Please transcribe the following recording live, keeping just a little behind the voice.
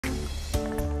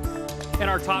And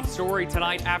our top story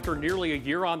tonight, after nearly a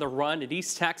year on the run, an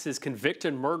East Texas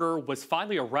convicted murderer was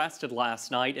finally arrested last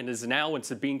night and is now in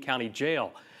Sabine County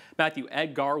Jail. Matthew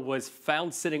Edgar was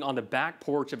found sitting on the back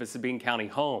porch of a Sabine County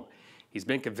home. He's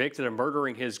been convicted of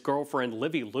murdering his girlfriend,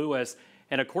 Livy Lewis,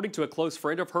 and according to a close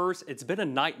friend of hers, it's been a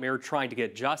nightmare trying to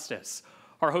get justice.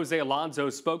 Our Jose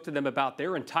Alonso spoke to them about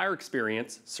their entire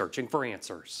experience searching for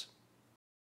answers.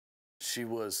 She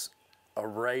was a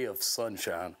ray of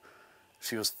sunshine.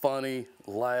 She was funny,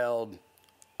 loud,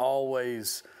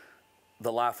 always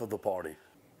the life of the party.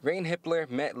 Rain Hippler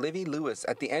met Livy Lewis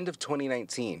at the end of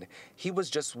 2019. He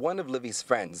was just one of Livy's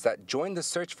friends that joined the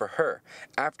search for her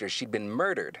after she'd been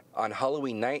murdered on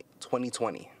Halloween night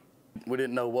 2020. We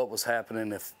didn't know what was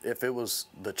happening, if it was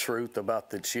the truth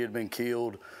about that she had been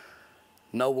killed.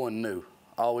 No one knew.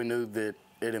 All we knew that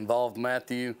it involved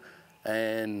Matthew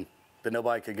and that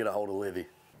nobody could get a hold of Livy.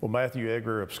 Well, Matthew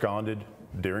Edgar absconded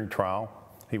during trial.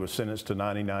 He was sentenced to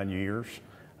 99 years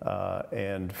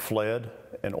and fled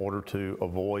in order to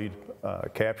avoid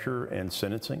capture and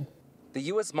sentencing. The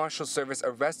U.S. Marshal Service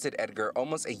arrested Edgar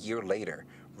almost a year later,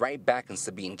 right back in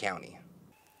Sabine County.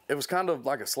 It was kind of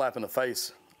like a slap in the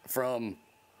face from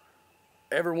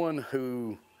everyone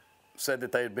who said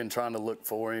that they had been trying to look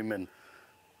for him and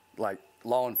like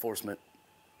law enforcement,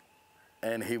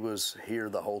 and he was here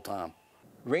the whole time.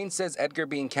 Rain says Edgar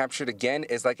being captured again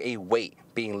is like a weight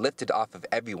being lifted off of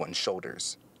everyone's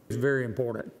shoulders. It's very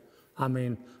important. I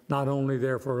mean, not only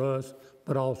there for us,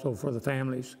 but also for the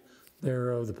families there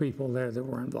of the people there that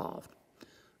were involved.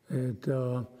 And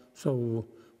so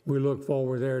we look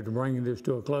forward there to bringing this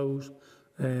to a close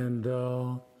and,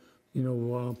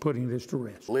 putting this to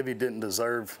rest. Livy didn't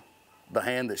deserve the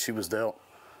hand that she was dealt,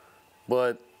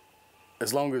 but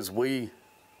as long as we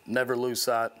never lose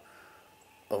sight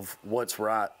of what's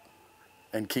right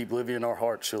and keep Livy in our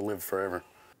hearts, she'll live forever.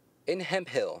 In Hemp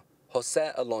Hill,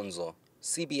 Jose Alonso,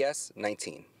 CBS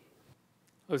 19.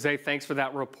 Jose, thanks for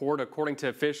that report. According to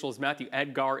officials, Matthew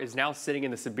Edgar is now sitting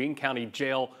in the Sabine County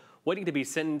Jail waiting to be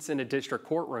sentenced in a district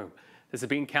courtroom. The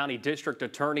Sabine County District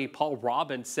Attorney Paul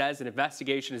Robbins says an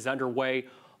investigation is underway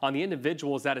on the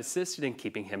individuals that assisted in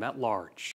keeping him at large.